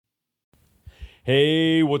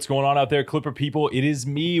Hey, what's going on out there, Clipper people? It is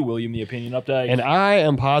me, William the Opinion Updike. And I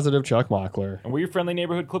am positive Chuck Mockler. And we're your friendly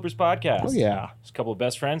neighborhood Clippers podcast. Oh, yeah. Just a couple of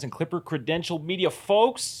best friends and Clipper credentialed media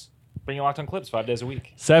folks bring you Locked on Clips 5 days a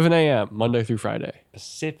week. 7 a.m., Monday through Friday.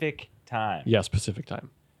 Pacific time. Yes, Pacific time.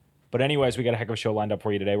 But anyways, we got a heck of a show lined up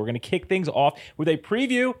for you today. We're going to kick things off with a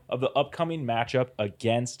preview of the upcoming matchup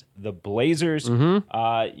against the Blazers. We've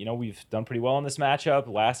done pretty well in this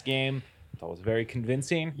matchup. Last game, I thought was very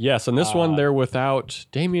convincing. Yes, and this one they're without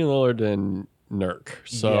Damian Lillard and Nurk.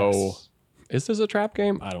 So Yes. Is this a trap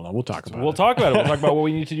game? I don't know. We'll talk about it. We'll talk about it. We'll talk about what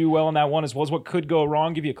we need to do well in that one, as well as what could go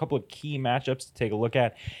wrong, give you a couple of key matchups to take a look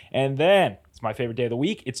at. And then, it's my favorite day of the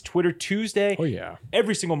week. It's Twitter Tuesday. Oh, yeah.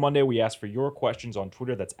 Every single Monday, we ask for your questions on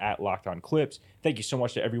Twitter. That's at Locked On Clips. Thank you so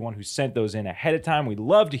much to everyone who sent those in ahead of time. We'd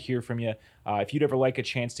love to hear from you. If you'd ever like a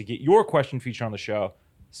chance to get your question featured on the show,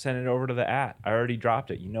 send it over to the @. I already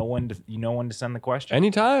dropped it. You know when to send the question.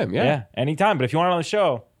 Anytime, yeah. Anytime. But if you want it on the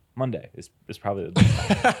show, Monday is probably the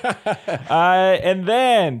best time. And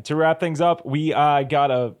then to wrap things up, we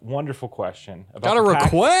got a wonderful question about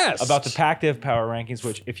request about the Pac-Div power rankings.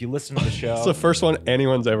 Which, if you listen to the show, It's the first one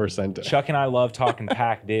anyone's ever sent in. Chuck and I love talking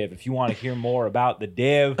Pac-Div. If you want to hear more about the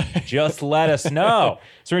div, just let us know.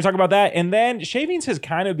 So we're gonna talk about that, and then Shavings has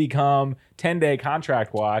kind of become 10-day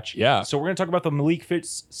contract watch. Yeah. So we're gonna talk about the Malik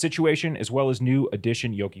Fitz situation as well as new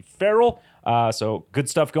addition Yogi Ferrell. So good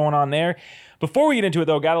stuff going on there. Before we get into it,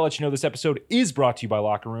 though, got to let you know this episode is brought to you by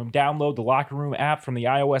Locker Room. Download the Locker Room app from the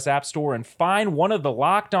iOS App Store and find one of the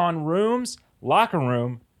Locked On rooms. Locker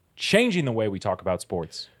Room, changing the way we talk about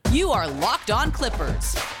sports. You are Locked On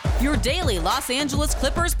Clippers, your daily Los Angeles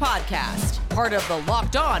Clippers podcast. Part of the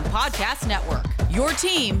Locked On Podcast Network, your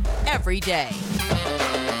team every day.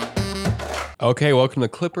 Okay, welcome to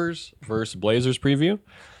Clippers versus Blazers preview.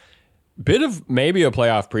 Bit of maybe a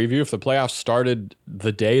playoff preview. If the playoffs started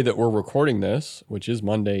the day that we're recording this, which is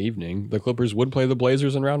Monday evening, the Clippers would play the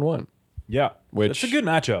Blazers in round one. Yeah, Which- that's a good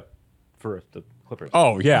matchup for the Clippers.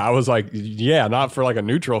 Oh, yeah. I was like, yeah, not for like a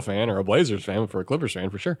neutral fan or a Blazers fan, but for a Clippers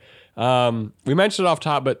fan for sure. We mentioned it off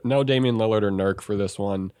top, but no Damian Lillard or Nurk for this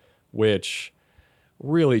one, which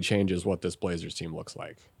really changes what this Blazers team looks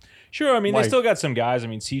like. Sure, I mean, Like- they still got some guys. I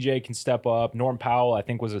mean, CJ can step up. Norm Powell, I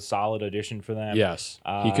think, was a solid addition for them. Yes.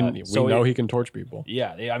 He can. We know he can torch people.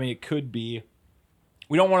 Yeah, I mean, it could be.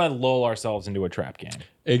 We don't want to lull ourselves into a trap game.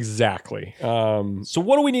 Exactly. So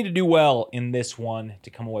what do we need to do well in this one to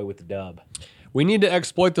come away with the dub? We need to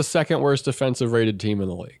exploit the second worst defensive rated team in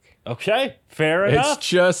the league. Okay, fair enough. It's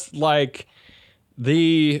just like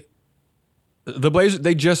the Blazers,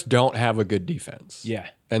 they just don't have a good defense. Yeah.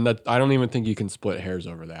 And that I don't even think you can split hairs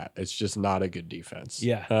over that. It's just not a good defense.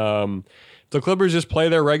 Yeah. The Clippers just play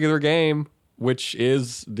their regular game, which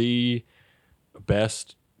is the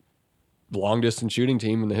best long distance shooting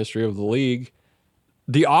team in the history of the league.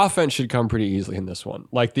 The offense should come pretty easily in this one.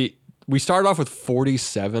 We started off with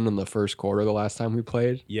 47 in the first quarter the last time we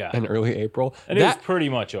played. Yeah. In early April. And it was pretty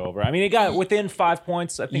much over. I mean, it got within 5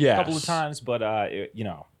 points, I think, a couple of Yes. times, but it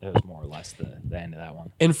was more or less the end of that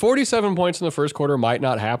one. And 47 points in the first quarter might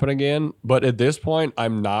not happen again, but at this point,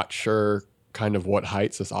 I'm not sure kind of what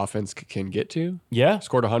heights this offense can get to. Yeah.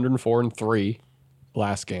 Scored 104 and 3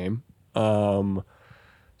 last game. Let's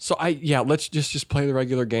just play the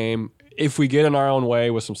regular game. If we get in our own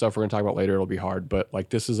way with some stuff we're going to talk about later, it'll be hard. But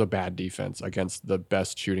this is a bad defense against the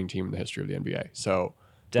best shooting team in the history of the NBA. So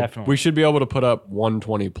Definitely. we should be able to put up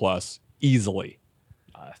 120 plus easily.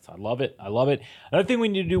 I love it. Another thing we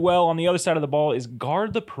need to do well on the other side of the ball is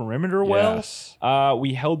guard the perimeter well. Yes.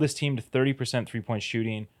 We held this team to 30% three-point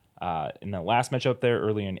shooting in the last matchup there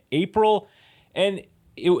early in April. And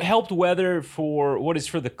it helped weather for what is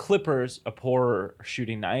for the Clippers a poor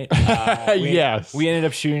shooting night. Yes. We ended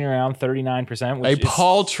up shooting around 39%, which A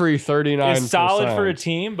paltry 39%. is solid for a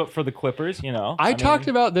team, but for the Clippers, I talked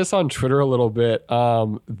about this on Twitter a little bit.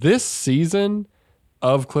 This season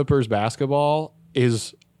of Clippers basketball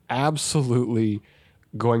is absolutely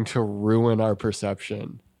going to ruin our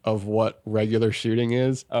perception of what regular shooting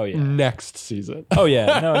is. Oh, yeah. Next season. Oh,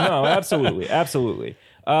 yeah. No, absolutely.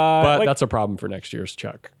 But that's a problem for next year's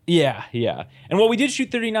Chuck. Yeah. And while we did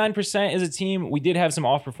shoot 39% as a team, we did have some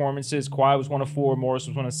off performances. Kawhi was 1 of 4, Morris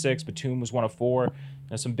was 1 of 6, Batum was 1 of 4.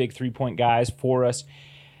 There's some big 3-point guys for us.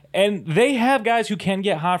 And they have guys who can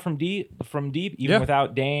get hot from deep, even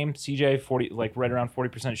without Dame. CJ, right around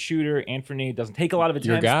 40% shooter. Anthony doesn't take a lot of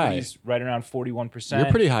attempts, but he's right around 41%.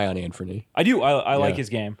 You're pretty high on Anthony. I do. I like his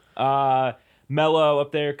game. Melo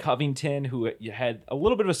up there, Covington, who had a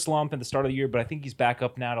little bit of a slump at the start of the year, but I think he's back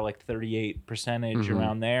up now to like 38%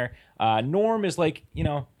 around there. Norm is like,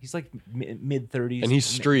 he's like mid 30s. And he's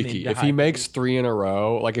streaky. If he makes 3 in a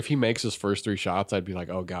row, like if he makes his first 3 shots, I'd be like,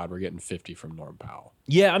 oh God, we're getting 50 from Norm Powell.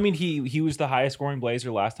 Yeah, I mean, he was the highest scoring Blazer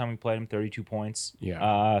last time we played him, 32 points.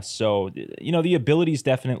 Yeah. So, the ability is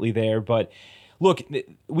definitely there, but look,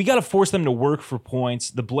 we got to force them to work for points.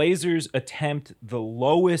 The Blazers attempt the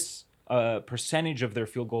lowest percentage of their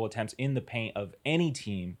field goal attempts in the paint of any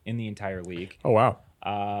team in the entire league. Oh, wow.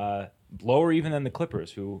 Lower even than the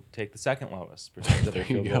Clippers, who take the second lowest percentage of their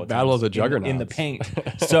field goal Battle of the attempts Juggernauts in the paint.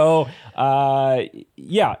 So,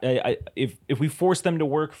 if we force them to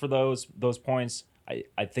work for those points,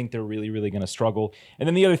 I think they're really, really going to struggle. And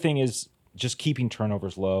then the other thing is just keeping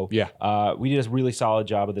turnovers low. Yeah. We did a really solid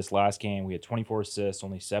job of this last game. We had 24 assists,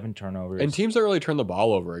 only 7 turnovers. And teams don't really turn the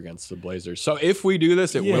ball over against the Blazers. So if we do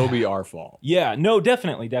this, it will be our fault. Yeah, no,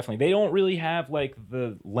 definitely. They don't really have like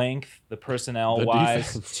the length, the personnel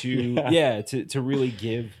wise to really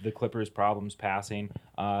give the Clippers problems passing.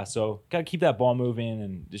 So got to keep that ball moving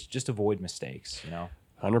and just avoid mistakes,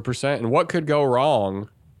 100%. And what could go wrong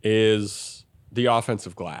is the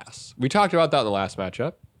offensive glass. We talked about that in the last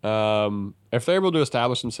matchup. If they're able to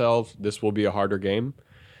establish themselves, this will be a harder game.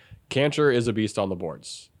 Cantor is a beast on the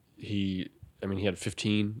boards. He had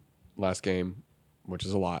 15 last game, which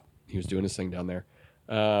is a lot. He was doing his thing down there.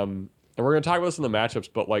 And we're going to talk about this in the matchups,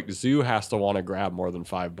 but like Zoo has to want to grab more than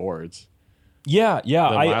 5 boards. Yeah.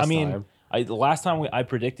 Time. The last time I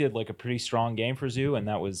predicted like a pretty strong game for Zoo, and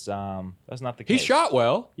that's not the case. He shot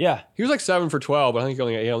well. Yeah. He was like 7 for 12, but I think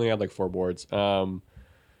he only had like 4 boards. He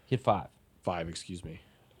had 5. 5, excuse me.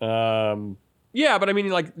 Yeah, but I mean,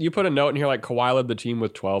 like you put a note in here, like Kawhi led the team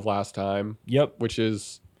with 12 last time. Yep. Which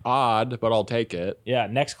is odd, but I'll take it. Yeah.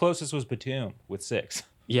 Next closest was Batum with 6.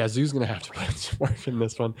 Yeah, Zoo's going to have to put in some work in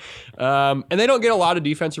this one. And they don't get a lot of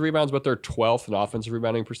defensive rebounds, but they're 12th in offensive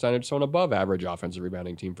rebounding percentage, so an above average offensive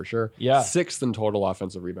rebounding team for sure. Yeah. 6th in total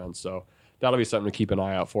offensive rebounds, so that'll be something to keep an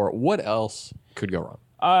eye out for. What else could go wrong?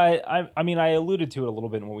 I alluded to it a little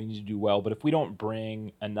bit in what we need to do well, but if we don't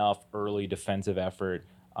bring enough early defensive effort,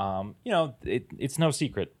 it's no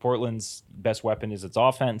secret. Portland's best weapon is its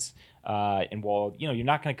offense. And while, you're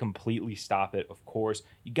not going to completely stop it, of course,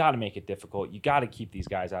 you got to make it difficult. You got to keep these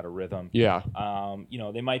guys out of rhythm. Yeah.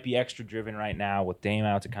 They might be extra driven right now with Dame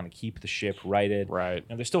out to kind of keep the ship righted. Right.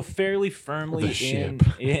 They're still fairly firmly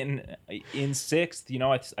in sixth.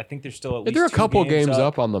 I think they're still at least they're a couple games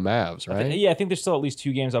up on the Mavs, right? I think they're still at least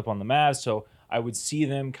 2 games up on the Mavs. So I would see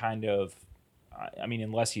them kind of,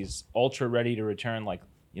 unless he's ultra ready to return, like,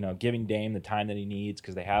 giving Dame the time that he needs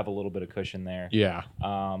because they have a little bit of cushion there. Yeah.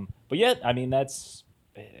 But yet, that's,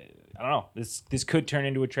 I don't know. This could turn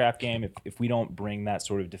into a trap game if we don't bring that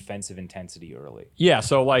sort of defensive intensity early. Yeah,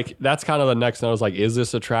 so like that's kind of the next note is like, is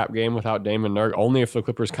this a trap game without Dame and Nurk? Only if the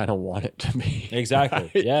Clippers kind of want it to be. Exactly.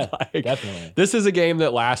 Right? Yeah, like, definitely. This is a game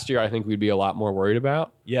that last year I think we'd be a lot more worried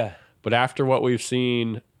about. Yeah. But after what we've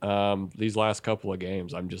seen these last couple of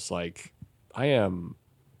games, I'm just like, I am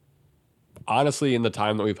honestly, in the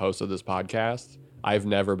time that we've hosted this podcast, I've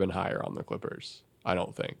never been higher on the Clippers. I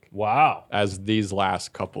don't think. Wow. As this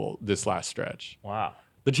last stretch. Wow.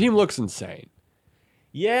 The team looks insane.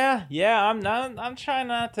 Yeah. I'm trying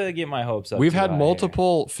not to get my hopes up. We've had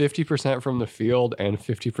multiple 50% from the field and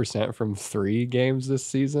 50% from 3 games this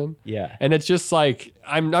season. Yeah. And it's just like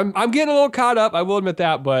I'm getting a little caught up, I will admit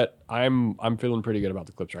that, but I'm feeling pretty good about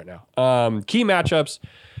the Clips right now. Key matchups.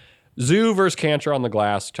 Zoo versus Cantor on the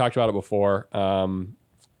glass. Talked about it before.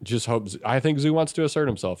 I think Zoo wants to assert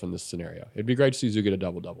himself in this scenario. It'd be great to see Zoo get a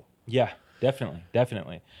double-double. Yeah,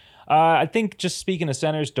 definitely. I think just speaking of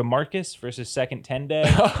centers, DeMarcus versus second 10 day.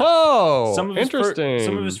 Oh, interesting.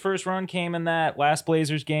 Some of his first run came in that last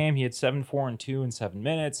Blazers game. He had 7, 4, and 2 in 7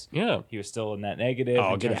 minutes. Yeah. He was still in that negative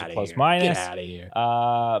in get terms out of of plus here. minus. Get out of here.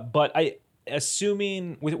 But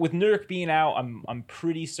assuming with Nurk being out, I'm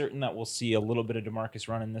pretty certain that we'll see a little bit of DeMarcus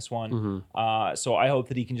run in this one. Mm-hmm. So I hope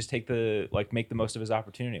that he can just make the most of his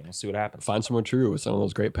opportunity. We'll see what happens. Find someone true with some of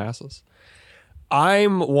those great passes.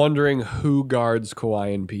 I'm wondering who guards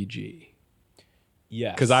Kawhi and PG.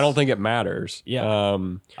 Yes. Because I don't think it matters. Yeah.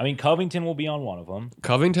 Covington will be on one of them.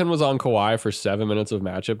 Covington was on Kawhi for 7 minutes of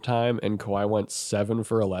matchup time, and Kawhi went 7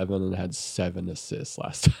 for 11 and had 7 assists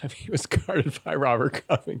last time he was guarded by Robert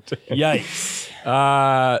Covington. Yikes.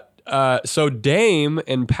 So Dame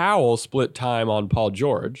and Powell split time on Paul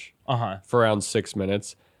George for around 6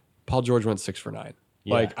 minutes. Paul George went 6 for 9.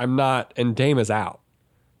 Yeah. And Dame is out.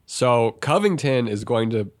 So Covington is going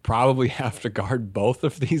to probably have to guard both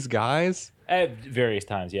of these guys. At various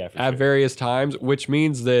times, yeah. At various times, which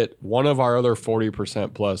means that one of our other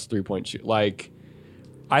 40% plus 3-point shoot. Like,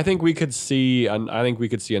 I think we could see another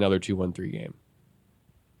 2-1-3 game.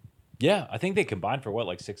 Yeah, I think they combined for what,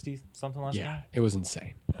 like 60 something last Yeah, it was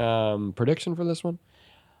insane. Prediction for this one?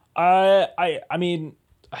 I mean,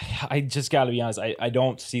 I just got to be honest. I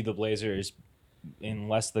don't see the Blazers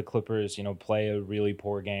unless the Clippers, play a really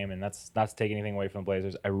poor game, and that's not to take anything away from the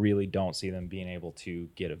Blazers. I really don't see them being able to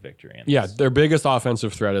get a victory in this. Yeah, their biggest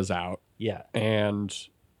offensive threat is out. Yeah. And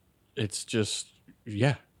it's just,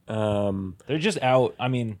 they're just out. I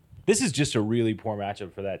mean, this is just a really poor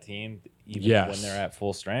matchup for that team, even when they're at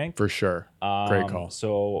full strength. For sure. Great call.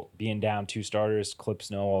 So being down 2 starters, Clips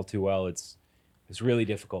know all too well, it's really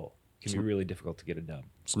difficult. It can be really difficult to get a dub.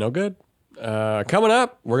 It's no good. Coming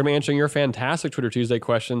up, we're going to be answering your fantastic Twitter Tuesday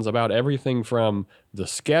questions about everything from the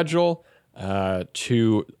schedule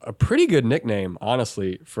to a pretty good nickname,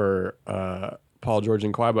 honestly, for Paul George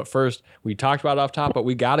and Kawhi. But first, we talked about it off top, but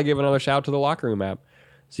we got to give another shout out to the Locker Room app.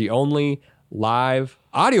 It's the only live,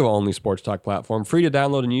 audio-only sports talk platform, free to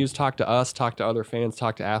download and use. Talk to us, talk to other fans,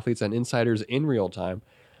 talk to athletes and insiders in real time.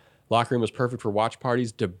 Locker Room is perfect for watch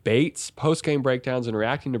parties, debates, post-game breakdowns, and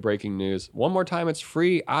reacting to breaking news. One more time, it's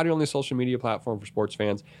free, audio-only social media platform for sports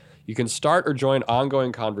fans. You can start or join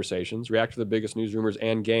ongoing conversations, react to the biggest news, rumors,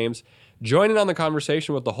 and games, join in on the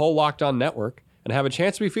conversation with the whole Locked On network, and have a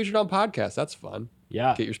chance to be featured on podcasts. That's fun.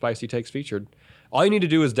 Yeah. Get your spicy takes featured. All you need to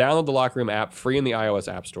do is download the Locker Room app free in the iOS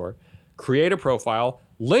App Store, create a profile,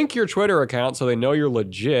 link your Twitter account so they know you're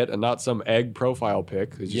legit and not some egg profile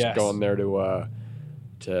pic who's just going there to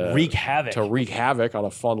wreak havoc on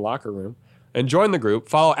a fun locker room, and join the group.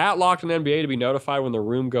 Follow at Locked On NBA to be notified when the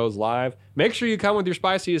room goes live. Make sure you come with your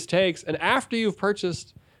spiciest takes, and after you've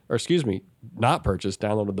downloaded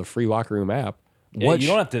the free Locker Room app, you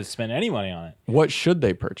don't have to spend any money on it. What should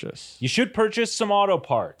they purchase? You should purchase some auto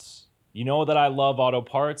parts. You know that I love auto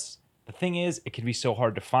parts. The thing is, it can be so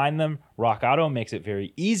hard to find them. Rock Auto makes it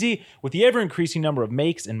very easy. With the ever-increasing number of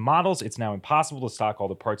makes and models, it's now impossible to stock all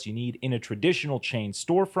the parts you need in a traditional chain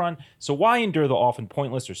storefront. So why endure the often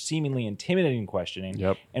pointless or seemingly intimidating questioning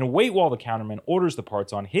and wait while the counterman orders the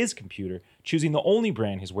parts on his computer, choosing the only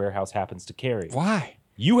brand his warehouse happens to carry? Why?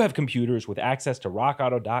 You have computers with access to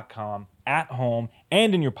rockauto.com at home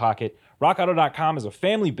and in your pocket. RockAuto.com is a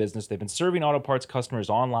family business. They've been serving auto parts customers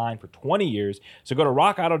online for 20 years. So go to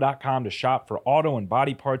RockAuto.com to shop for auto and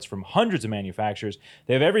body parts from hundreds of manufacturers.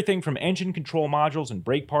 They have everything from engine control modules and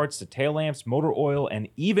brake parts to tail lamps, motor oil, and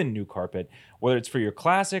even new carpet. Whether it's for your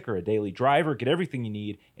classic or a daily driver, get everything you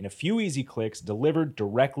need in a few easy clicks delivered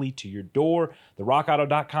directly to your door. The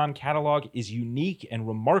RockAuto.com catalog is unique and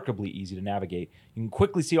remarkably easy to navigate. You can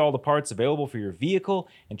quickly see all the parts available for your vehicle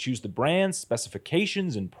and choose the brands,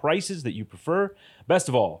 specifications, and prices that you prefer. Best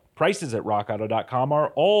of all, prices at rockauto.com are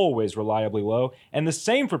always reliably low, and the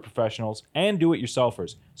same for professionals and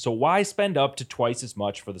do-it-yourselfers. So why spend up to twice as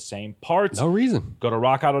much for the same parts? No reason. Go to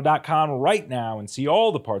rockauto.com right now and see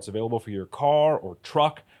all the parts available for your car or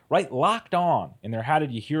truck. Right, Locked On in their How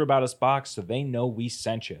Did You Hear About Us box so they know we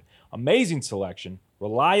sent you. Amazing selection,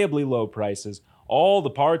 reliably low prices, all the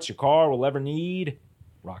parts your car will ever need.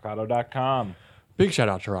 rockauto.com. Big shout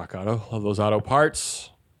out to Rock Auto. Love those auto parts.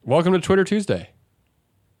 Welcome to Twitter Tuesday.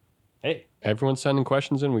 Hey. Everyone's sending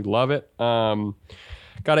questions in. We love it.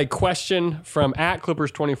 Got a question from at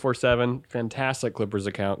Clippers247. Fantastic Clippers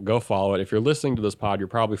account. Go follow it. If you're listening to this pod, you're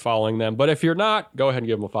probably following them. But if you're not, go ahead and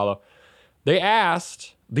give them a follow. They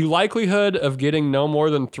asked the likelihood of getting no more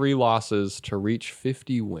than 3 losses to reach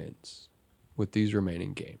 50 wins with these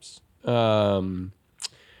remaining games.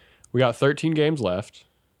 We got 13 games left.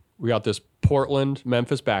 We got this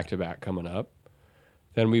Portland-Memphis back-to-back coming up.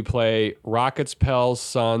 Then we play Rockets, Pels,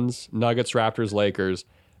 Suns, Nuggets, Raptors, Lakers.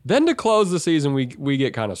 Then to close the season, we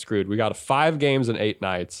get kind of screwed. We got 5 games in 8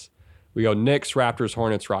 nights. We go Knicks, Raptors,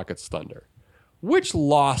 Hornets, Rockets, Thunder. Which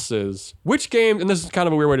games, and this is kind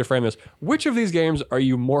of a weird way to frame this, which of these games are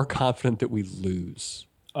you more confident that we lose?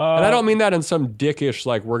 And I don't mean that in some dickish,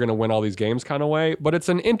 like we're going to win all these games kind of way, but it's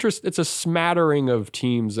a smattering of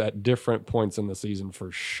teams at different points in the season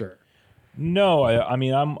for sure. No, I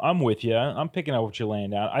mean, I'm with you. I'm picking up what you're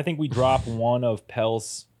laying down. I think we drop one of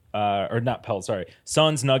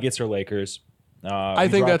Suns, Nuggets, or Lakers. I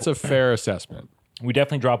think that's a fair assessment. We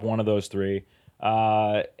definitely drop one of those 3.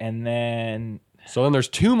 And then... So then there's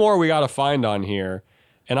 2 more we got to find on here.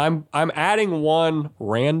 And I'm adding one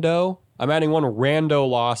rando. I'm adding one rando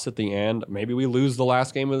loss at the end. Maybe we lose the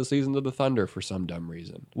last game of the season to the Thunder for some dumb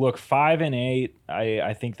reason. Look, 5 and 8,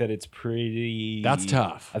 I think that it's pretty... That's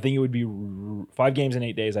tough. I think it would be 5 games in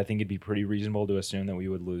 8 days. I think it'd be pretty reasonable to assume that we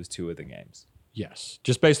would lose 2 of the games. Yes.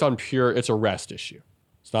 Just based on it's a rest issue.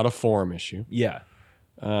 It's not a form issue. Yeah.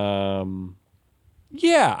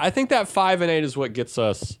 Yeah, I think that 5-8 is what gets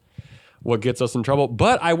us in trouble.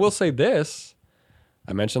 But I will say this.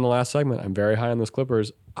 I mentioned in the last segment, I'm very high on those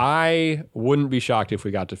Clippers. I wouldn't be shocked if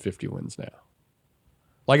we got to 50 wins now.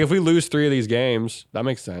 Like, if we lose 3 of these games, that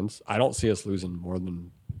makes sense. I don't see us losing more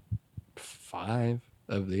than 5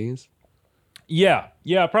 of these. Yeah,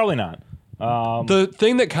 probably not. The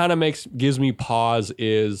thing that kind of gives me pause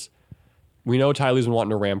is we know Tylee's been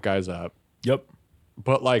wanting to ramp guys up. Yep.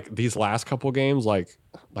 But, like, these last couple games, like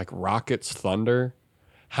Rockets, Thunder,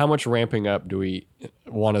 how much ramping up do we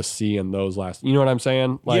want to see in those last? You know what I'm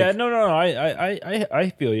saying? Like, yeah, no.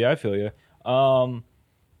 I feel you. I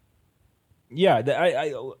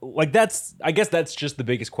guess that's just the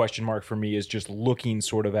biggest question mark for me is just looking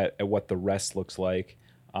sort of at what the rest looks like.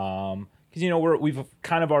 Because we've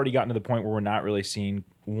kind of already gotten to the point where we're not really seeing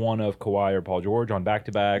one of Kawhi or Paul George on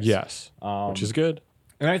back-to-backs. Yes, which is good.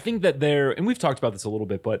 And I think that and we've talked about this a little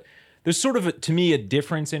bit, but there's sort of, to me, a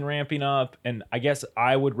difference in ramping up. And I guess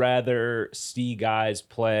I would rather see guys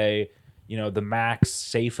play, the max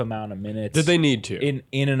safe amount of minutes. Did they need to?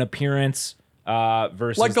 In an appearance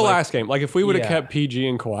versus... Like the last game. Like, if we would have kept PG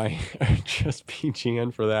and Kawhi, just PG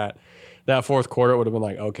in for that fourth quarter, it would have been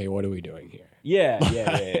like, okay, what are we doing here? Yeah.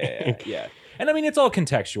 And I mean, it's all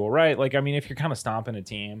contextual, right? Like, I mean, if you're kind of stomping a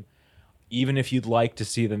team, even if you'd like to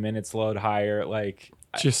see the minutes load higher, like...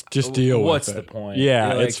 Just deal with it. What's the point?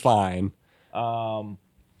 Yeah, it's fine. So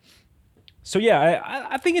yeah,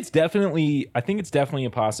 I think it's definitely a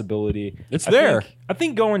possibility. It's there. I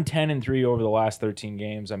think going 10-3 over the last 13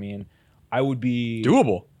 games. I mean, I would be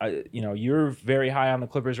doable. You're very high on the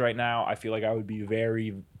Clippers right now. I feel like I would be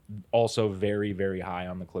very, very high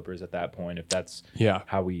on the Clippers at that point if that's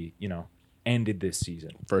how we ended this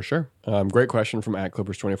season. For sure. Great question from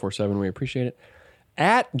 @Clippers247. We appreciate it.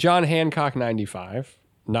 @John Hancock 95.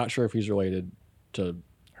 Not sure if he's related to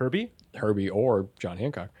Herbie or John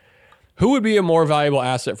Hancock. Who would be a more valuable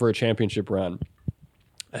asset for a championship run?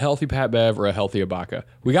 A healthy Pat Bev or a healthy Ibaka?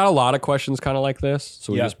 We got a lot of questions kind of like this,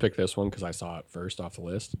 so we just picked this one because I saw it first off the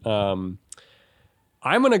list. I'm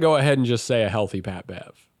going to go ahead and just say a healthy Pat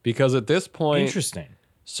Bev because at this point, interesting.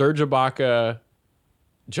 Serge Ibaka,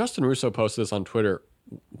 Justin Russo posted this on Twitter.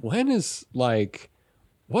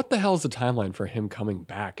 What the hell is the timeline for him coming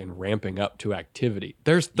back and ramping up to activity?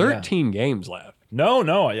 There's 13 games left.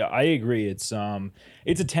 No, I agree. It's a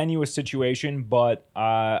tenuous situation, but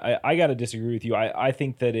I got to disagree with you. I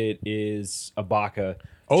think that it is Ibaka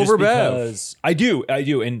over Bev. I do.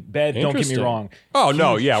 And Bev, don't get me wrong. Oh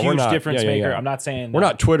no, yeah, huge we're not difference maker. Yeah. I'm not saying we're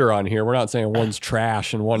not Twitter on here. We're not saying one's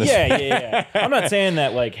trash and one is. Yeah. I'm not saying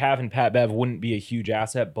that like having Pat Bev wouldn't be a huge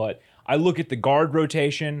asset, but I look at the guard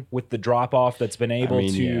rotation with the drop off that's been able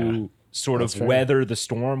to sort of weather the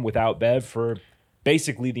storm without Bev for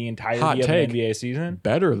basically the entirety of the NBA season.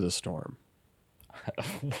 Better the storm.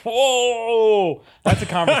 Whoa, that's a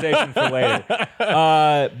conversation for later.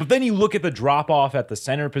 But then you look at the drop off at the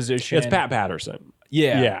center position. It's Pat Patterson.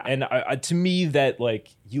 Yeah. And to me, that like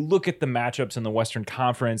you look at the matchups in the Western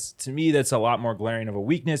Conference, to me, that's a lot more glaring of a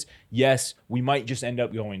weakness. Yes, we might just end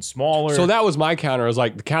up going smaller. So that was my counter. It was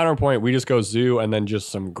like the counterpoint, we just go Zoo and then just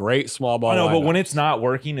some great small ball. I know, but when it's not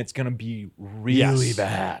working, it's going to be really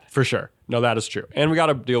bad. For sure. No, that is true. And we got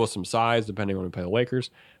to deal with some size depending on when we play the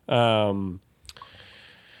Lakers.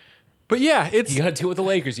 But yeah, you got to deal with the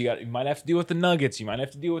Lakers. You might have to deal with the Nuggets. You might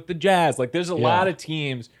have to deal with the Jazz. Like there's a lot of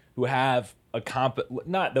teams who have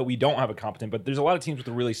not that we don't have a competent, but there's a lot of teams with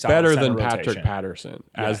a really solid better than rotation. Patrick Patterson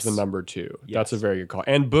as the number 2. Yes. That's a very good call.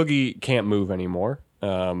 And Boogie can't move anymore.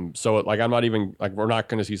 So like I'm not even like we're not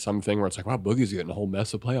going to see something where it's like wow Boogie's getting a whole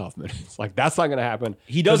mess of playoff minutes. Like that's not going to happen.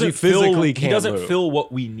 He doesn't physically fill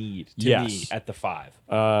what we need to me at the 5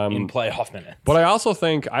 in playoff minutes. But I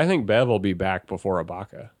think Bev will be back before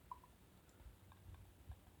Ibaka.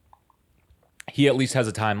 He at least has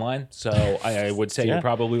a timeline, so I would say you're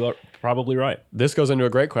probably right. This goes into a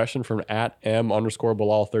great question from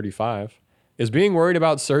 @M_Bilal35. Is being worried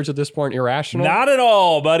about Serge at this point irrational? Not at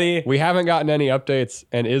all, buddy. We haven't gotten any updates,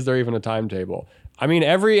 and is there even a timetable? I mean,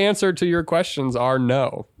 every answer to your questions are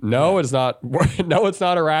no. No, it's not. No, it's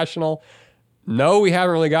not irrational. No, we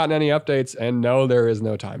haven't really gotten any updates, and no, there is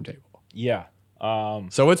no timetable. Yeah.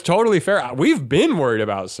 So it's totally fair. We've been worried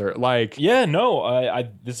about Serge. Like, yeah, no.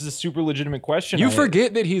 This is a super legitimate question. You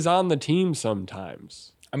forget that he's on the team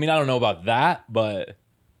sometimes. I mean, I don't know about that, but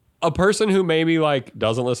a person who maybe like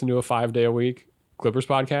doesn't listen to a 5-day-a-week Clippers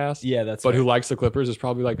podcast, but who likes the Clippers is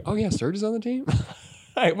probably like, oh yeah, Serge is on the team,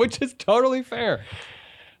 which is totally fair.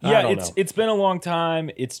 Yeah, don't know. it's been a long time.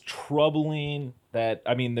 It's troubling that,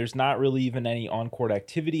 I mean, there's not really even any on-court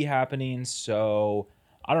activity happening. So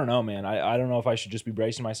I don't know, man. I don't know if I should just be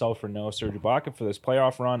bracing myself for no Serge Ibaka for this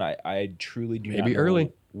playoff run. I truly do not know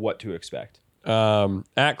early. what to expect.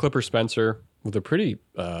 At Clipper Spencer with a pretty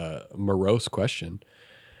morose question.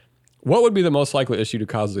 What would be the most likely issue to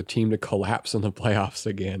cause the team to collapse in the playoffs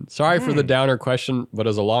again? Sorry for the downer question, but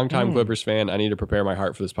as a longtime Clippers fan, I need to prepare my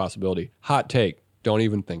heart for this possibility. Hot take. Don't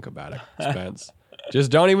even think about it, Spence.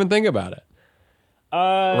 Just don't even think about it.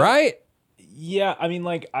 Right? Yeah, I mean,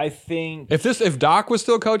 like, I think... If Doc was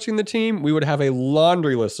still coaching the team, we would have a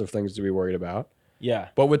laundry list of things to be worried about. Yeah.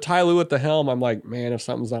 But with Ty Lue at the helm, I'm like, man, if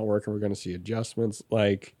something's not working, we're going to see adjustments.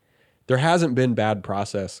 Like, there hasn't been bad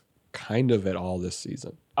process kind of at all this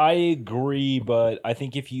season. I agree, but I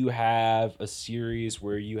think if you have a series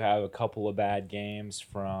where you have a couple of bad games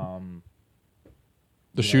from...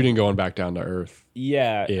 The shooting going back down to earth.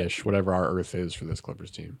 Yeah. Ish, whatever our earth is for this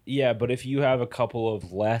Clippers team. Yeah, but if you have a couple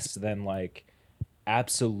of less than, like,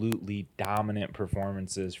 absolutely dominant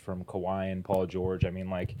performances from Kawhi and Paul George, I mean,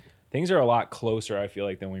 like, things are a lot closer, I feel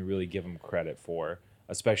like, than we really give them credit for,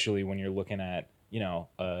 especially when you're looking at, you know,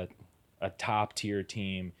 a top-tier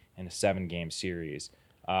team in a 7-game series.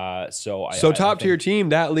 So top tier team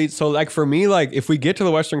that leads. So like for me, like if we get to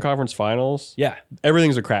the Western Conference Finals, yeah,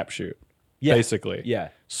 everything's a crapshoot, basically. Yeah.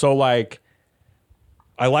 So like,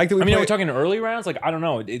 I like that. Are we talking early rounds? Like I don't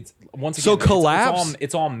know. It's once again. So collapse.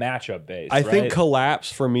 It's all matchup based. I think collapse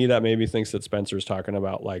for me that maybe thinks that Spencer's talking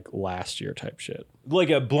about like last year type shit, like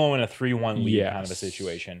blowing a 3-1 lead kind of a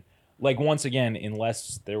situation. Like once again,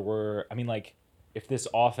 unless there were, I mean, like if this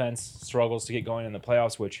offense struggles to get going in the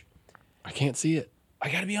playoffs, which I can't see it. I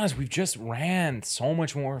got to be honest, we've just ran so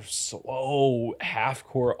much more slow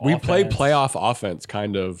half-court offense. We play playoff offense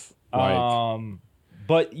kind of like...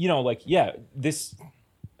 But, you know, like, yeah, this...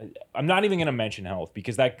 I'm not even going to mention health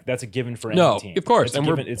because that's a given for any team. No, of course, and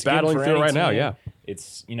we're battling through it right now, yeah.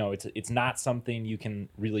 It's, you know, it's not something you can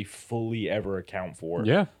really fully ever account for.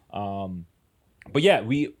 Yeah. But, yeah,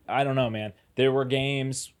 I don't know, man. There were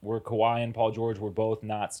games where Kawhi and Paul George were both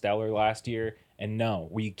not stellar last year. And no,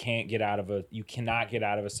 you cannot get out of a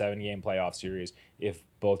 7-game playoff series if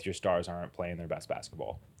both your stars aren't playing their best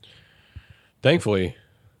basketball. Thankfully,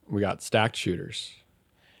 we got stacked shooters.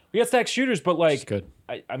 We got stacked shooters, but like, good.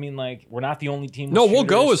 I mean, like, we're not the only team. With no, shooters. We'll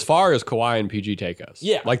go as far as Kawhi and PG take us.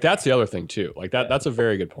 Yeah, like that's the other thing too. Like that. That's a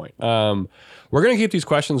very good point. We're gonna keep these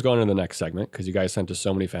questions going in the next segment because you guys sent us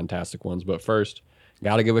so many fantastic ones. But first,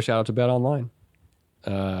 gotta give a shout out to Bet Online.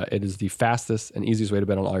 It is the fastest and easiest way to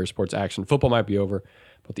bet on all your sports action. Football might be over,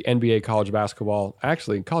 but the NBA, college basketball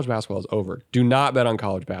is over. Do not bet on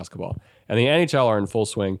college basketball. And the NHL are in full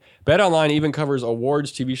swing. BetOnline even covers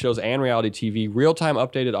awards, TV shows, and reality TV, real-time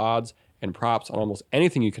updated odds and props on almost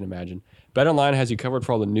anything you can imagine. BetOnline has you covered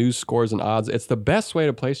for all the news, scores, and odds. It's the best way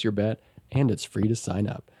to place your bet, and it's free to sign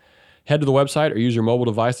up. Head to the website or use your mobile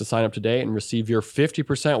device to sign up today and receive your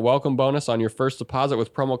 50% welcome bonus on your first deposit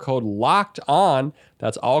with promo code LOCKEDON.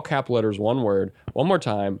 That's all cap letters, one word. One more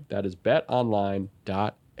time, that is betonline.ag.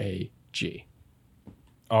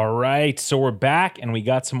 All right, so we're back and we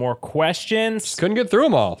got some more questions. Just couldn't get through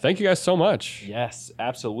them all. Thank you guys so much. Yes,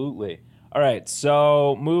 absolutely. All right,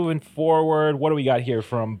 so moving forward, what do we got here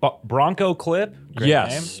from Bronco Clip? Great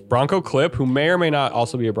yes, name. Bronco Clip, who may or may not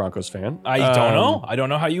also be a Broncos fan. I don't know. I don't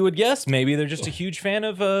know how you would guess. Maybe they're just a huge fan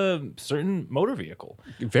of a certain motor vehicle.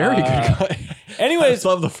 Very good guy. Anyways. I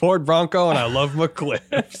love the Ford Bronco and I love my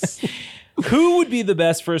Clips. Who would be the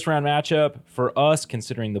best first-round matchup for us,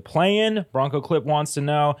 considering the play-in? Bronco Clip wants to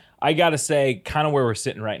know. I got to say, kind of where we're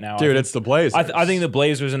sitting right now. Dude, it's the Blazers. I think the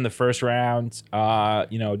Blazers in the first round,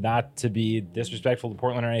 you know, not to be disrespectful to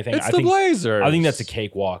Portland or anything. It's the Blazers. I think that's a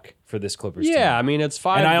cakewalk for this Clippers team. Yeah, I mean, it's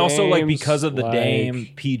 5 And I games, also like, because of the Dame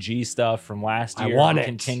PG stuff from last year. I want it.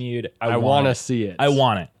 Continued. I want to see it. I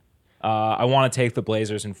want it. I want to take the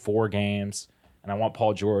Blazers in 4 games, and I want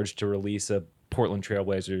Paul George to release a Portland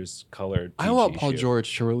Trailblazers colored PG I want Paul shoe.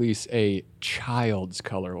 George to release a child's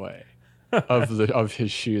colorway of his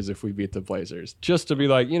shoes if we beat the Blazers, just to be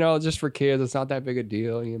like, you know, just for kids. It's not that big a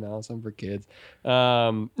deal, you know, something for kids.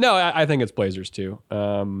 No, I think it's Blazers too.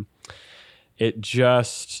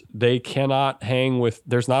 They cannot hang with.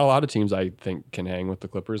 There's not a lot of teams I think can hang with the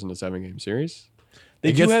Clippers in a 7-game series.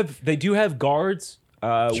 They do have guards.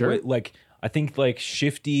 Sure. Like I think like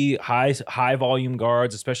shifty, high volume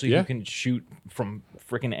guards, especially if you can shoot from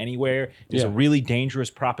freaking anywhere, is a really dangerous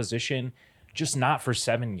proposition. Just not for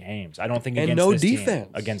 7 games. I don't think against this team.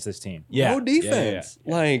 Against this team. No defense.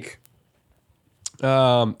 Yeah. Like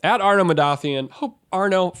At Arno Madathian.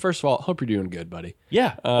 Arno, first of all, hope you're doing good, buddy.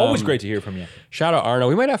 Yeah, always great to hear from you. Shout out Arno.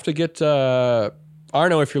 We might have to get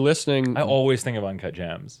Arno, if you're listening. I always think of Uncut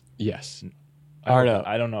Gems. Yes. Arno.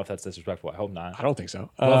 I don't know if that's disrespectful. I hope not. I don't think so.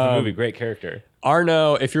 Love the movie. Great character.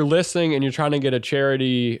 Arno, if you're listening and you're trying to get a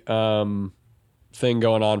charity thing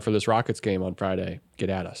going on for this Rockets game on Friday, get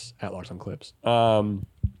at us at Locked on Clips.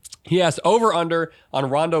 He asked over-under on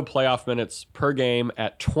Rondo playoff minutes per game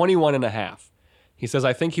at 21.5. He says,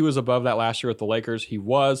 I think he was above that last year with the Lakers. He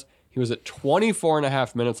was. He was at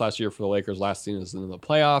 24.5 minutes last year for the Lakers last season in the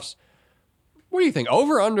playoffs. What do you think?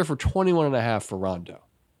 Over-under for 21.5 for Rondo?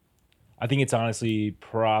 I think it's honestly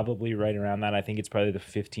probably right around that. I think it's probably the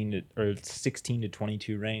 16 to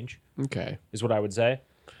 22 range. Okay. Is what I would say.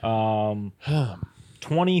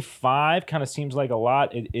 25 kind of seems like a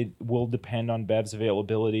lot. It will depend on Bev's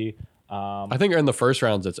availability. I think in the first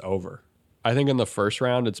rounds it's over. I think in the first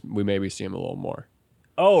round we maybe see him a little more.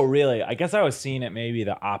 Oh, really? I guess I was seeing it maybe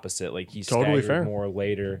the opposite. Like he's totally staggered fair. More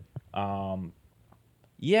later.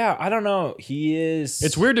 Yeah, I don't know. He is.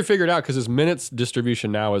 It's weird to figure it out because his minutes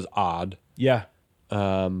distribution now is odd. Yeah.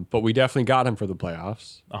 But we definitely got him for the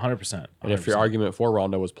playoffs. 100%. And if your argument for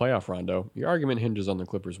Rondo was playoff Rondo, your argument hinges on the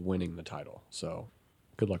Clippers winning the title. So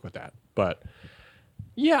good luck with that. But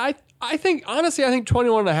yeah, I think, honestly, I think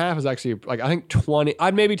 21.5 is actually, like, I think 20,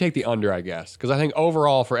 I'd maybe take the under, I guess. Because I think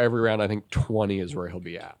overall for every round, I think 20 is where he'll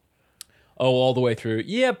be at. Oh, all the way through.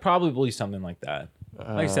 Yeah, probably something like that. Like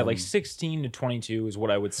I said, like 16 to 22 is what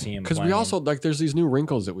I would see him because we also, like, there's these new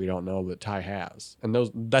wrinkles that we don't know that Ty has. And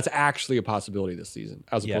that's actually a possibility this season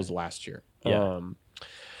as opposed to last year. Yeah.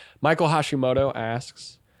 Michael Hashimoto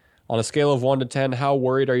asks, on a scale of 1 to 10, how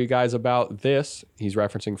worried are you guys about this? He's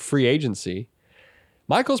referencing free agency.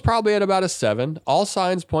 Michael's probably at about a 7. All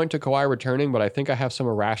signs point to Kawhi returning, but I think I have some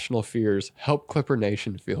irrational fears. Help Clipper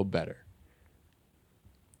Nation feel better.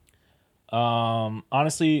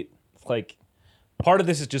 Honestly, like, part of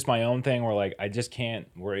this is just my own thing where, like, I just can't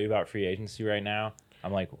worry about free agency right now.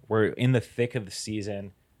 I'm like, we're in the thick of the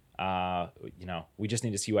season. We just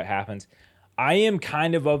need to see what happens. I am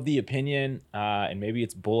kind of the opinion, and maybe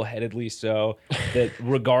it's bullheadedly so, that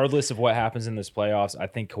regardless of what happens in this playoffs, I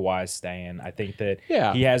think Kawhi's staying. I think that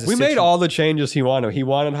he has we made all the changes he wanted. He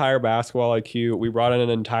wanted higher basketball IQ. We brought in an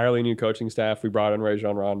entirely new coaching staff. We brought in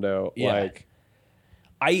Rajon Rondo. Yeah.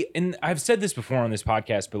 I've said this before on this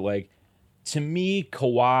podcast, but, like, to me,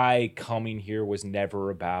 Kawhi coming here was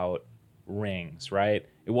never about rings, right?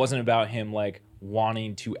 It wasn't about him, like,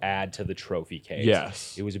 wanting to add to the trophy case.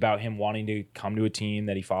 Yes. It was about him wanting to come to a team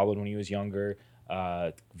that he followed when he was younger,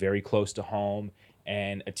 very close to home,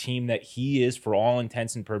 and a team that he is, for all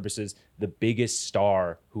intents and purposes, the biggest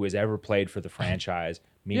star who has ever played for the franchise,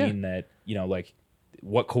 meaning that, like,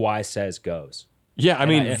 what Kawhi says goes. Yeah, I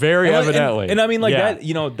mean, very evidently. And I mean, like,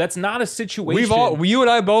 that, that's not a situation. You and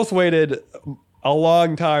I both waited a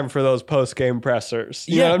long time for those post-game pressers.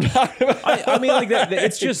 You know what I'm talking about? I mean, like, that.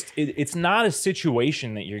 It's just, it's not a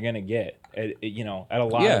situation that you're going to get, at a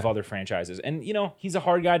lot of other franchises. And, he's a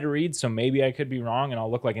hard guy to read, so maybe I could be wrong and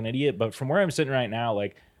I'll look like an idiot. But from where I'm sitting right now,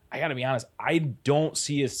 like, I got to be honest, I don't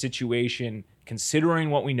see a situation, considering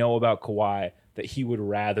what we know about Kawhi, that he would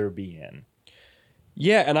rather be in.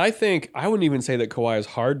 Yeah, and I think I wouldn't even say that Kawhi is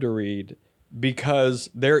hard to read because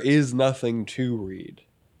there is nothing to read.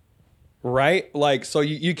 Right? Like, so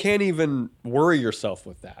you can't even worry yourself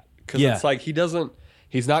with that. Because it's like he's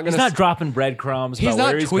not dropping breadcrumbs. He's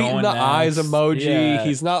not tweeting the eyes emoji. Yeah.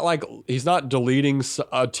 He's not deleting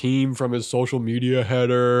a team from his social media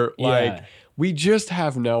header. Like, we just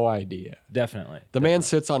have no idea. Definitely. The man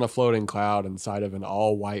sits on a floating cloud inside of an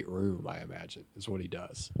all-white room, I imagine, is what he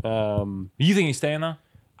does. You think he's staying, though?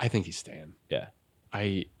 I think he's staying. Yeah.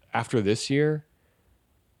 After this year,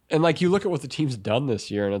 and, like, you look at what the team's done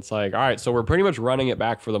this year, and it's like, all right, so we're pretty much running it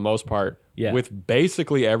back for the most part with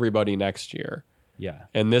basically everybody next year. Yeah.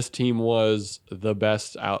 And this team was the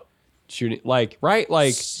best out shooting, like, right?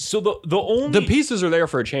 Like, so the pieces are there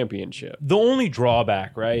for a championship. The only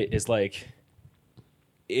drawback, right, is, like,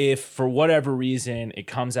 if for whatever reason it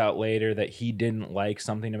comes out later that he didn't like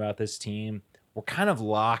something about this team, we're kind of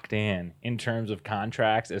locked in terms of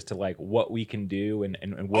contracts as to, like, what we can do and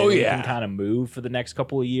where we can kind of move for the next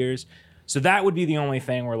couple of years. So that would be the only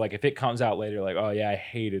thing where, like, if it comes out later, like, oh yeah, I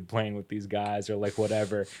hated playing with these guys, or, like,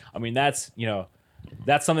 whatever. I mean, that's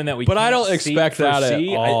something that we. But I don't expect that at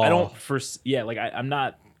all. I don't foresee. Yeah, like, I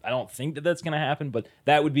don't think that that's gonna happen. But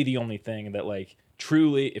that would be the only thing that, like,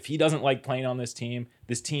 truly, if he doesn't like playing on this team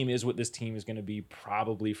is what this team is going to be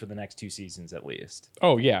probably for the next 2 seasons at least.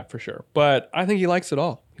 Oh, yeah, for sure. But I think he likes it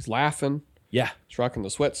all. He's laughing. Yeah. He's rocking the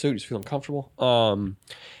sweatsuit. He's feeling comfortable.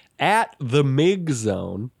 At the Mig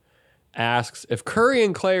Zone asks, if Curry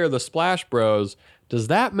and Clay are the Splash Bros, does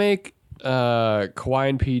that make Kawhi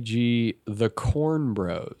and PG the Corn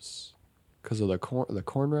Bros? Because of the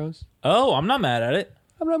Corn Bros? Oh, I'm not mad at it.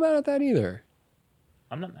 I'm not mad at that either.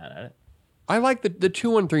 I'm not mad at it. I like the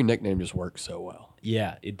 213 nickname just works so well.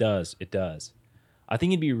 Yeah, it does. It does. I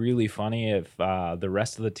think it'd be really funny if the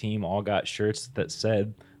rest of the team all got shirts that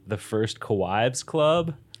said the first Kawhi's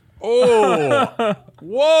Club. Oh,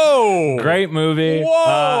 whoa. Great movie.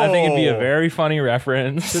 Whoa. I think it'd be a very funny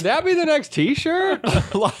reference. Should that be the next t-shirt?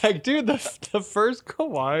 Like, dude, the first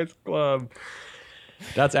Kawhi's Club.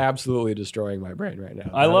 That's absolutely destroying my brain right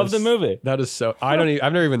now. I love the movie. That is so. I've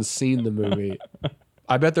never even seen the movie.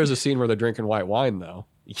 I bet there's a scene where they're drinking white wine though.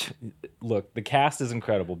 Look, the cast is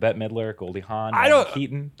incredible. Bette Midler, Goldie Hawn,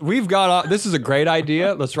 Keaton. We've got. This is a great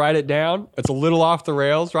idea. Let's write it down. It's a little off the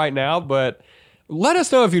rails right now, but let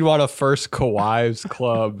us know if you'd want a first Kawhi's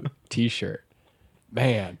Club t-shirt.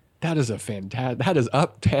 Man, that is a fantastic. That is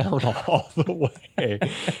uptown all the way.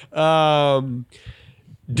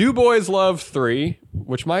 Do Boys Love 3,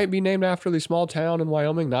 which might be named after the small town in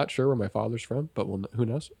Wyoming. Not sure where my father's from, but who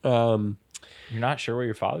knows? You're not sure where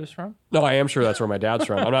your father's from? No, I am sure that's where my dad's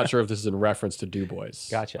from. I'm not sure if this is in reference to Du Bois.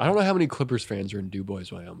 Gotcha. I don't know how many Clippers fans are in Du Bois,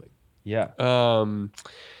 Wyoming. Yeah.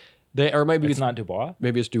 Maybe it's not Dubois?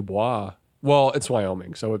 Maybe it's Dubois. Well, it's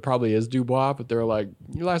Wyoming, so it probably is Dubois, but they're like,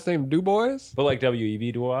 your last name Du Bois? But like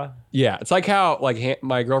W-E-B Dubois? Yeah, it's like how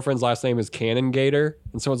my girlfriend's last name is Cannon Gator,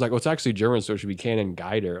 and someone's like, well, it's actually German, so it should be Cannon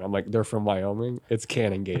Gator. I'm like, they're from Wyoming. It's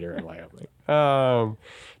Cannon Gator in Wyoming.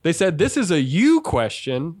 They said this is a you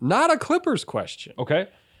question, not a Clippers question. Okay.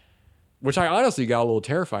 Which I honestly got a little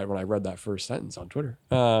terrified when I read that first sentence on Twitter.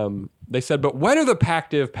 They said, but when are the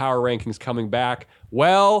Pactive power rankings coming back?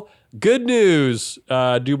 Well, good news,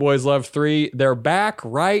 Du Bois Love 3. They're back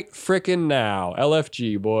right frickin' now.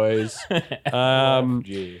 LFG, boys.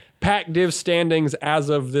 LFG. Pac-Div standings as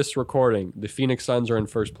of this recording. The Phoenix Suns are in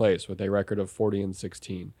first place with a record of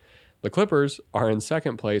 40-16. The Clippers are in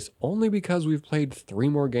second place only because we've played 3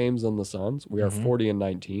 more games than the Suns. We are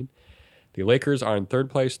 40-19. The Lakers are in third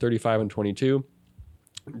place, 35-22.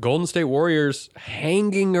 Golden State Warriors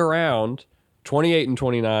hanging around,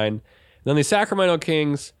 28-29. Then the Sacramento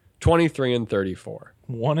Kings, 23-34.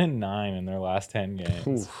 1-9 in their last 10 games.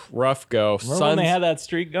 Oof, rough go. Remember when they had that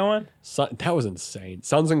streak going? That was insane.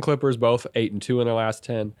 Suns and Clippers both 8-2 in their last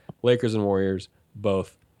 10. Lakers and Warriors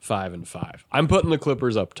both 5-5. I'm putting the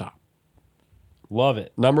Clippers up top. Love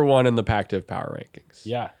it. Number 1 in the Pac-Div power rankings.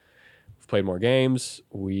 Yeah. We've played more games.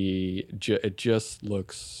 It just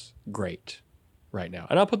looks great right now.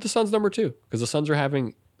 And I'll put the Suns number 2 because the Suns are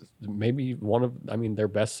having maybe their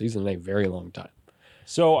best season in a very long time.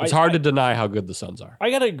 So it's hard to deny how good the Suns are. I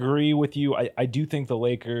got to agree with you. I do think the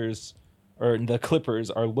Lakers or the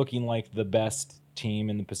Clippers are looking like the best team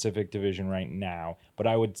in the Pacific Division right now. But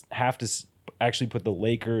I would have to actually put the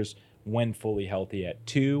Lakers when fully healthy at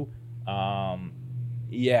 2.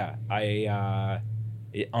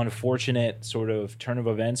 Unfortunate sort of turn of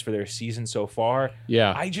events for their season so far.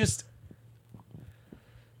 Yeah.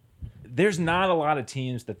 There's not a lot of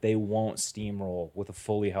teams that they won't steamroll with a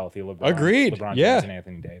fully healthy LeBron. Agreed. LeBron Yeah. James and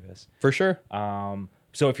Anthony Davis. For sure.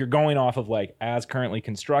 So if you're going off of like as currently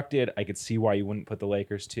constructed, I could see why you wouldn't put the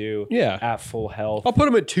Lakers 2 at full health. I'll put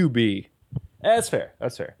them at 2B. That's fair.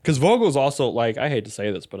 That's fair. Because Vogel's also, like, I hate to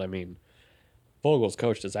say this, but I mean, Vogel's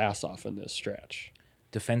coached his ass off in this stretch.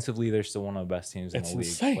 Defensively, they're still one of the best teams in the league.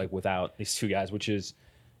 Insane. Like without these 2 guys, which is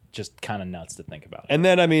just kind of nuts to think about. And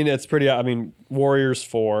then, I mean, it's pretty, Warriors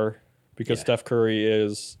 4, because Steph Curry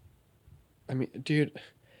is, dude,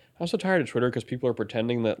 I'm so tired of Twitter because people are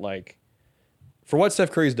pretending that, like, for what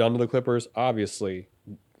Steph Curry's done to the Clippers, obviously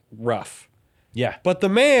rough. Yeah. But the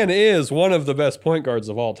man is one of the best point guards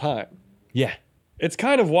of all time. Yeah. It's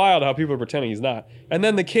kind of wild how people are pretending he's not. And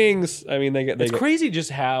then the Kings, It's crazy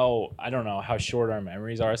just how, I don't know, how short our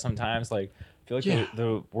memories are sometimes. Like, I feel like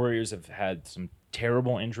the Warriors have had some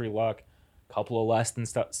terrible injury luck, a couple of less than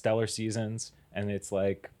stellar seasons, and it's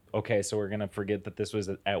like, okay, so we're going to forget that this was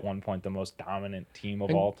at one point the most dominant team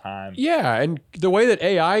of all time. Yeah, and the way that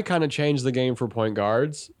AI kind of changed the game for point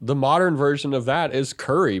guards, the modern version of that is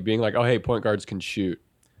Curry being like, oh, hey, point guards can shoot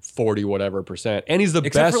 40 whatever percent, and he's the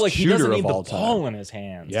best shooter of all time. He doesn't need the ball in his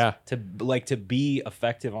hands. Yeah, to be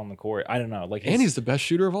effective on the court. I don't know, and he's the best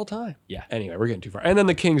shooter of all time. Yeah. Anyway, we're getting too far. And then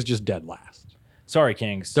the Kings just dead last. Sorry,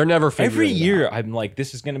 Kings. They're never figuring every it year. out. I'm like,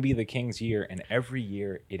 this is going to be the Kings' year, and every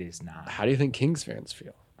year it is not. How do you think Kings fans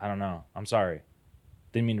feel? I don't know. I'm sorry.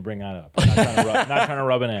 Didn't mean to bring that up. I'm not trying to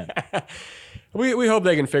rub it in. We hope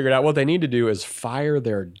they can figure it out. What they need to do is fire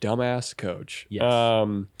their dumbass coach. Yes.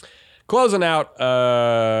 Closing out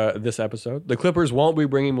this episode, the Clippers won't be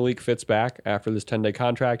bringing Malik Fitz back after this 10-day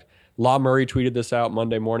contract. Law Murray tweeted this out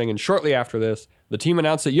Monday morning, and shortly after this, the team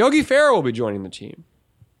announced that Yogi Ferrell will be joining the team.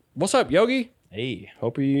 What's up, Yogi? Hey.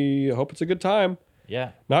 Hope it's a good time.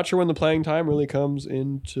 Yeah. Not sure when the playing time really comes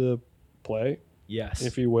into play. Yes.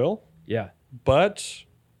 If you will. Yeah. But,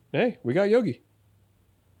 hey, we got Yogi.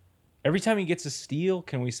 Every time he gets a steal,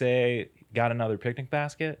 can we say, got another picnic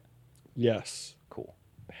basket? Yes. Cool.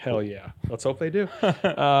 Hell yeah. Let's hope they do.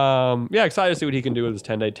 Yeah, excited to see what he can do with his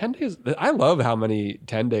 10-day. 10 days. I love how many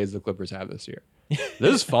 10 days the Clippers have this year.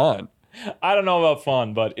 This is fun. I don't know about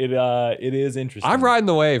fun, but it is interesting. I'm riding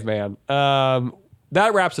the wave, man.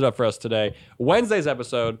 That wraps it up for us today. Wednesday's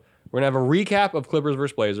episode, we're going to have a recap of Clippers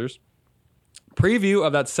versus Blazers. Preview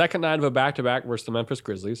of that second night of a back-to-back versus the Memphis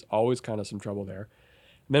Grizzlies. Always kind of some trouble there.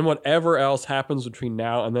 And then whatever else happens between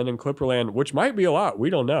now and then in Clipperland, which might be a lot, we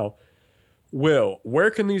don't know. Will,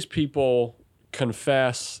 where can these people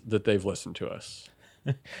confess that they've listened to us?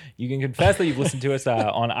 You can confess that you've listened to us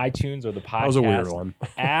on iTunes or the podcast That was a weird one.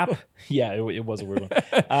 app. Yeah, it was a weird one.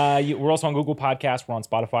 We're also on Google Podcasts. We're on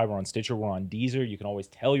Spotify. We're on Stitcher. We're on Deezer. You can always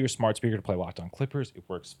tell your smart speaker to play Locked On Clippers. It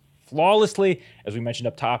works flawlessly. As we mentioned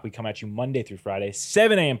up top, we come at you Monday through Friday,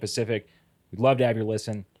 7 a.m. Pacific. We'd love to have your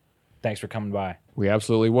listen. Thanks for coming by. We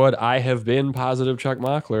absolutely would. I have been Positive Chuck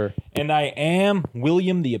Mockler. And I am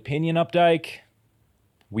William the Opinion Updike.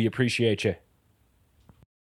 We appreciate you.